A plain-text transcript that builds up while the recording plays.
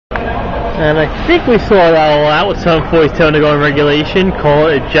And I think we saw that all out with 747 to go in regulation. Call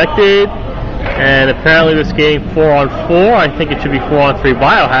it ejected. And apparently we're skating 4-on-4. I think it should be 4-on-3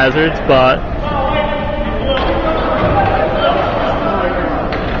 biohazards, but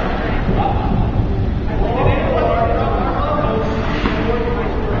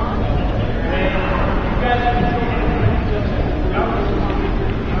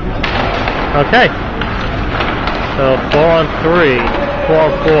okay. So 4-on-3,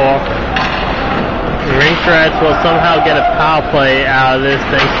 4-on-4. Ring Threats will somehow get a power play out of this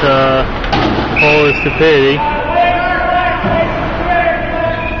thanks to Polar's stupidity.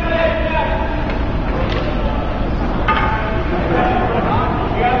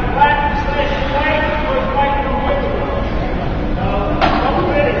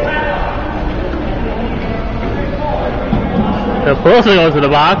 So Pelosi goes to the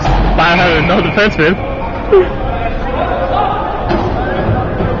box, 500, no defenseman.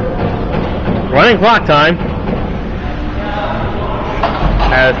 Running clock time.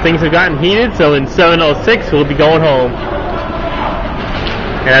 As things have gotten heated, so in 7:06 we'll be going home.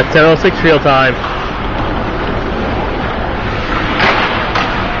 And at 7:06 real time.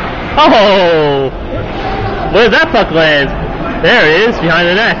 Oh! Where did that puck land? There it is, behind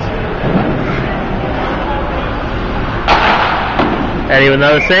the net. And even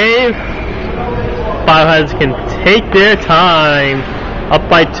another save. Biohazards can take their time. Up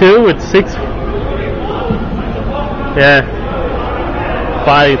by 2 with 6. Yeah.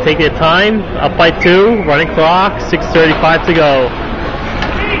 Body take their time. Up by 2. Running clock. 6:35 to go.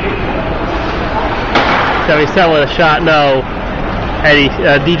 77 with a shot. No. Eddie,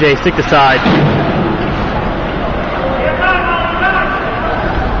 DJ, stick aside.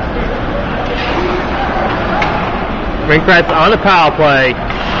 Ringcrats on the power play.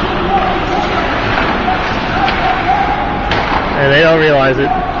 And they don't realize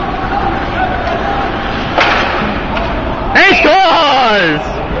it. And he scores!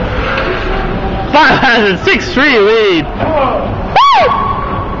 6-3 lead. Woo!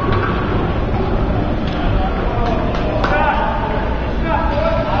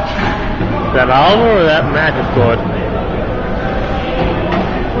 Is that Oliver or that Matt who scored?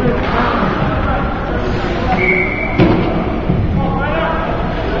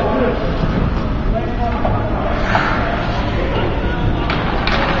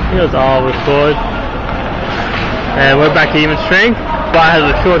 Here's Oliver scored. And we're back to even strength. Bot has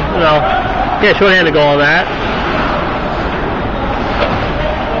a short-handed goal on that.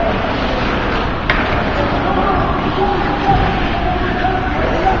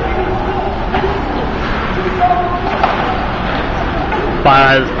 Bot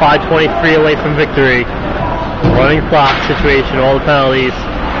has 5:23 away from victory. Running clock situation, all the penalties.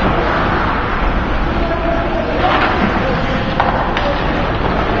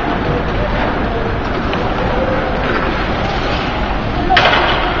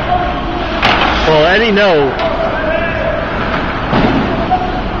 Well, Eddie, no.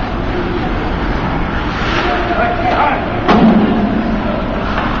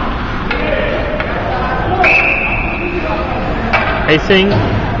 Pacing.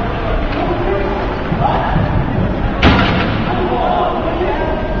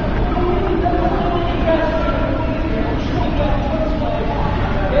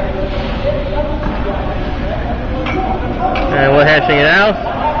 And we're hashing it out.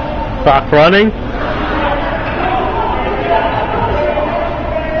 Clock running.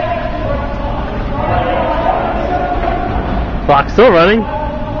 Clock still running.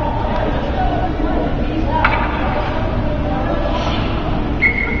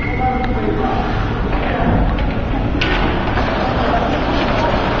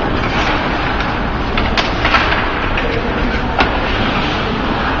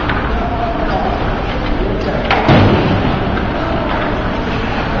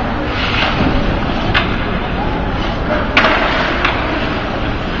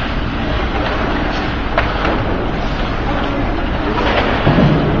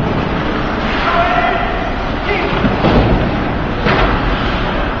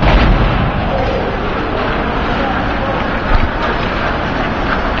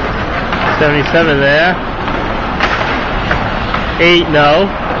 .77 there. 8, no.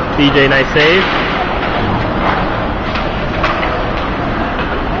 DJ, nice save.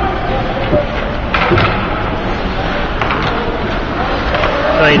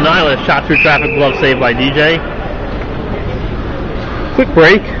 .29 with a shot through traffic, glove save by DJ. Quick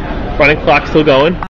break. Running clock still going.